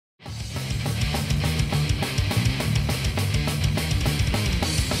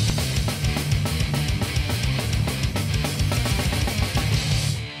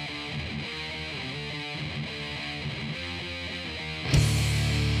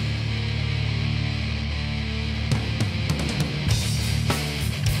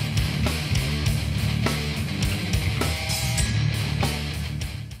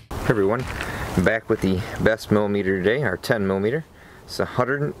Everyone, I'm back with the best millimeter today, our 10mm. It's a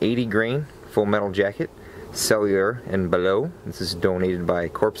 180 grain full metal jacket, Sellier and Bellot. This is donated by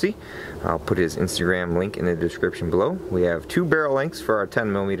Corpsey. I'll put his Instagram link in the description below. We have two barrel lengths for our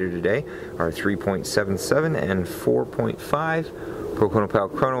 10mm today, our 3.77 and 4.5. Pro Chrono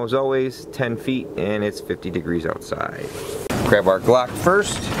chrono as always, 10 feet, and it's 50 degrees outside. Grab our Glock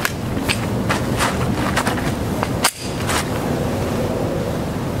first.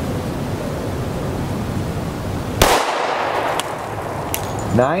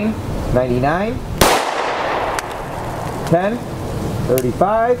 $9.99, 10,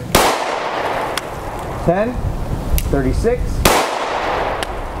 35, 10, 36,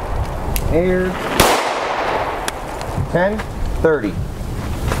 air, 10, 30.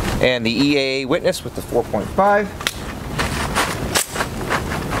 And the EAA Witness with the 4.5.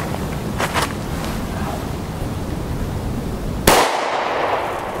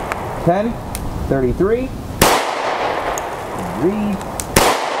 $10, 33, read.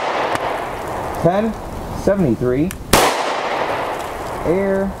 10, 73,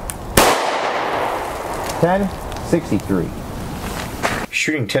 air, 10, 63.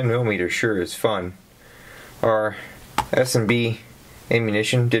 Shooting 10mm sure is fun. Our S&B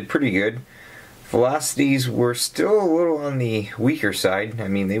ammunition did pretty good. Velocities were still a little on the weaker side. I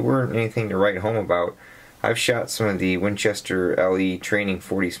mean, they weren't anything to write home about. I've shot some of the Winchester LE Training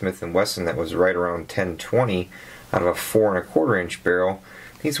 40 Smith & Wesson that was right around 10-20 out of a 4 1/4 inch barrel.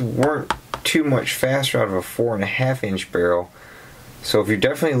 These weren't too much faster out of a 4 1/2 inch barrel. So if you're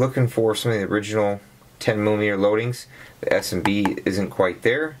definitely looking for some of the original 10mm loadings, the S&B isn't quite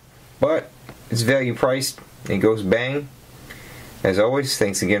there, but it's value priced. It goes bang. As always,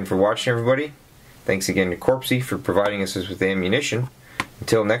 thanks again for watching, everybody. Thanks again to Corpsey for providing us with the ammunition.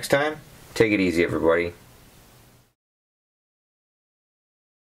 Until next time, take it easy, everybody.